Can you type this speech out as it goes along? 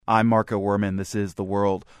I'm Marco Werman. This is The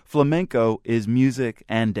World. Flamenco is music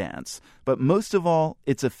and dance, but most of all,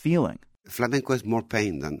 it's a feeling. Flamenco is more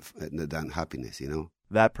pain than happiness, you know.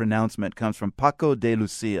 That pronouncement comes from Paco de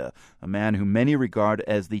Lucía, a man who many regard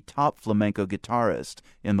as the top flamenco guitarist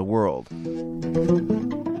in the world.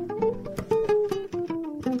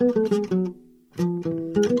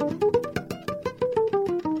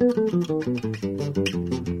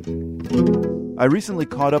 I recently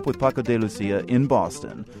caught up with Paco de Lucía in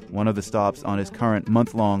Boston, one of the stops on his current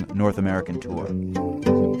month-long North American tour.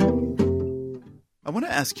 I want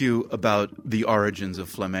to ask you about the origins of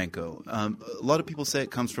flamenco. A lot of people say it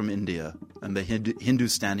comes from India and the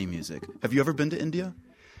Hindustani music. Have you ever been to India?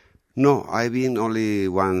 No, I've been only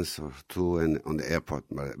once or two on the airport,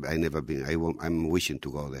 but I never been. I'm wishing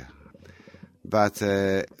to go there. But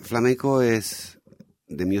flamenco is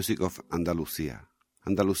the music of Andalusia.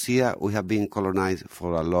 Andalusia, we have been colonized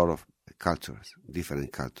for a lot of cultures,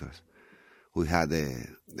 different cultures. We had the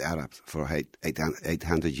Arabs for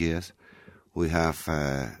 800 years. We have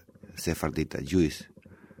Sephardita Jews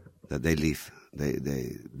that they live.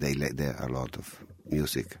 They let there a lot of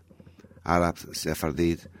music. Arabs,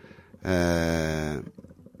 Sephardid.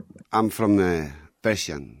 I'm from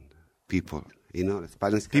Persian people, you know,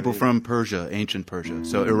 Spanish people from Persia, ancient Persia,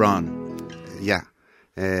 so Iran. Yeah.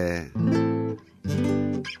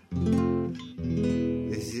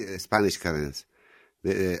 This is Spanish cadence.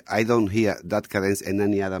 I don't hear that cadence in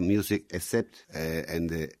any other music except in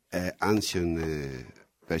the ancient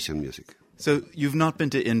Persian music. So you've not been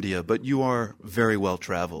to India, but you are very well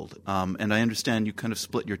traveled. And I understand you kind of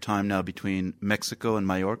split your time now between Mexico and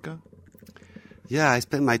Mallorca? Yeah, I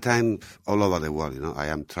spend my time all over the world. You know, I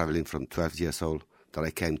am traveling from 12 years old that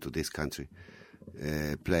I came to this country,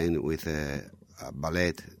 playing with a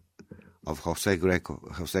ballet of Jose Greco.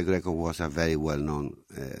 Jose Greco was a very well-known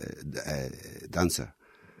dancer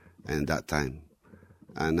in that time.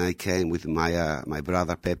 And I came with my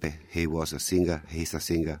brother Pepe. He was a singer. He's a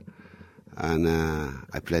singer. And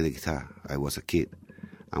I played the guitar. I was a kid.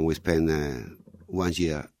 And we spent 1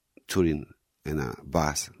 year touring in a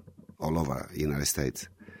bus all over the United States.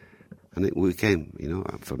 And we came, you know,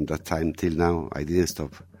 from that time till now, I didn't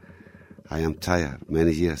stop. I am tired,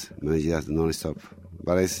 many years non-stop.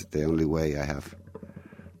 But it's the only way I have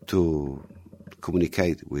to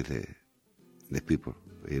communicate with the people,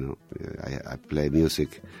 you know. I play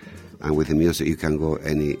music, and with the music you can go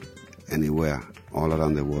anywhere, all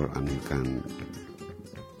around the world, and you can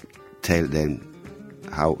tell them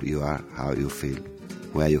how you are, how you feel,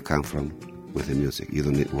 where you come from with the music. You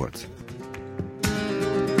don't need words.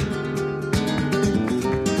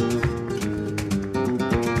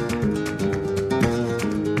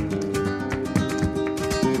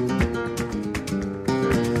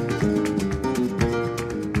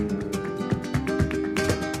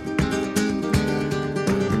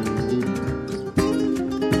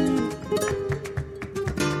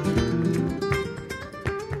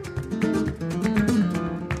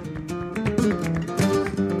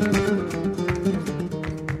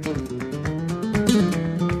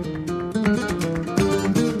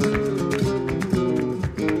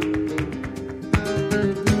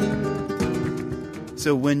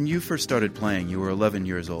 So when you first started playing, you were 11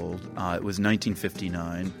 years old. It was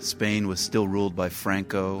 1959. Spain was still ruled by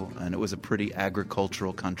Franco, and it was a pretty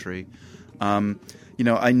agricultural country. You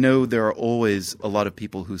know, I know there are always a lot of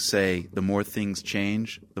people who say the more things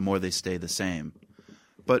change, the more they stay the same.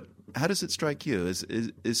 But how does it strike you?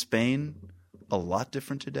 Is Spain a lot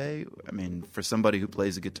different today? I mean, for somebody who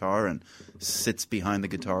plays a guitar and sits behind the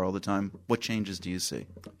guitar all the time, what changes do you see?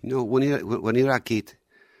 You know, when you're a kid,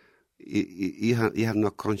 you have no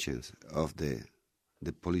conscience of the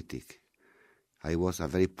politic. I was a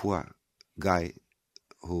very poor guy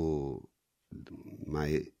who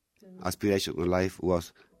my aspiration in life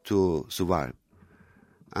was to survive,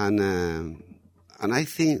 and I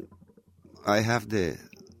think I have the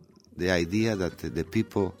idea that the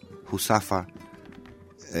people who suffer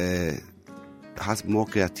has more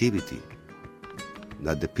creativity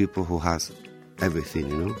than the people who has everything,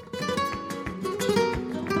 you know.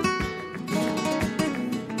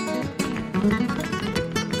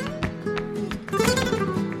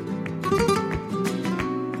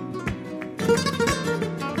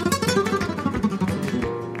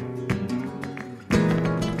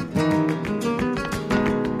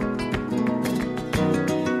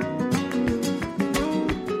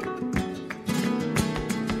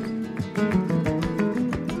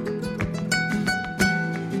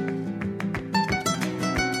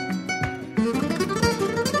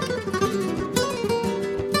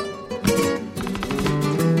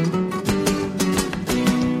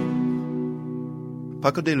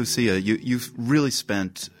 Paco de Lucía, you've really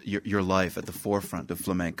spent your life at the forefront of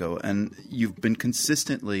flamenco, and you've been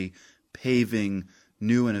consistently paving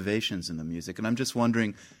new innovations in the music. And I'm just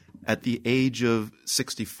wondering, at the age of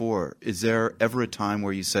 64, is there ever a time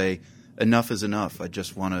where you say, enough is enough, I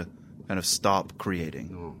just want to kind of stop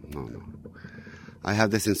creating? No. I have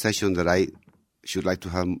the sensation that I should like to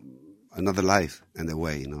have another life in a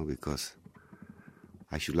way, because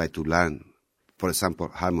I should like to learn, for example,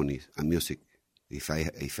 harmonies and music. If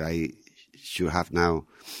I should have now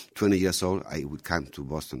 20 years old, I would come to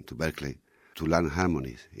Boston, to Berkeley, to learn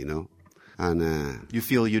harmonies, And you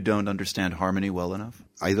feel you don't understand harmony well enough?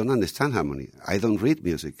 I don't understand harmony. I don't read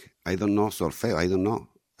music. I don't know solfeo. I don't know.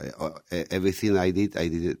 Everything I did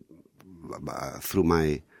it through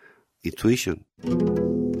my intuition.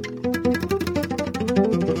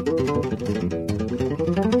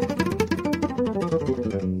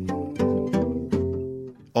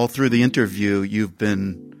 All through the interview, you've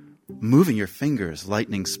been moving your fingers,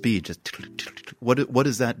 lightning speed. Just what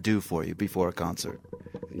does that do for you before a concert?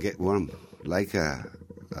 Get warm, like a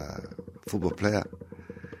football player.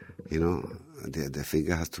 The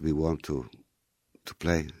finger has to be warm to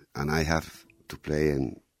play, and I have to play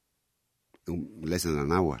in less than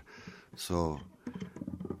an hour. So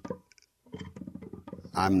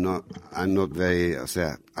I'm not very.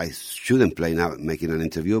 I shouldn't play now, making an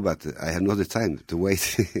interview, but I have not the time to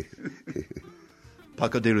wait.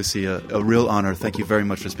 Paco de Lucía, a real honor. Thank you very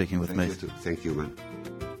much for speaking with me. Thank you, man.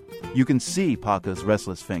 You can see Paco's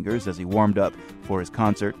restless fingers as he warmed up for his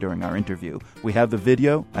concert during our interview. We have the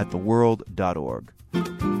video at theworld.org.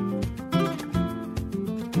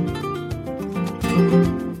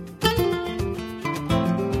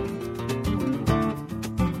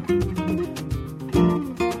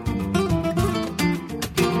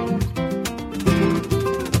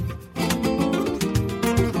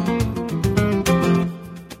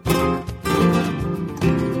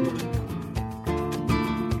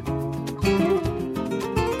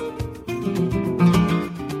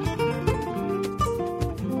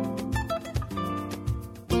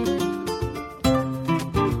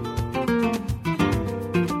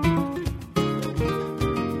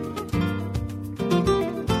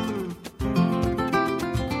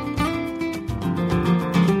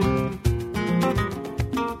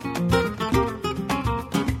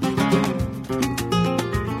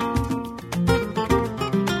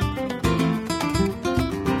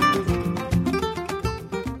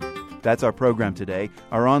 That's our program today.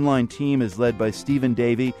 Our online team is led by Stephen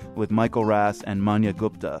Davey with Michael Rass and Manya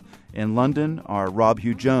Gupta. In London are Rob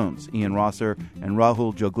Hugh-Jones, Ian Rosser, and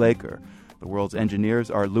Rahul Joglekar. The World's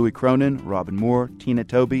engineers are Louis Cronin, Robin Moore, Tina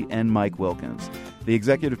Toby, and Mike Wilkins. The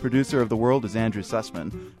executive producer of The World is Andrew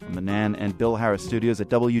Sussman. From the Nan and Bill Harris studios at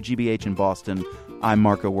WGBH in Boston, I'm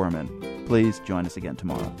Marco Werman. Please join us again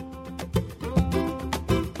tomorrow.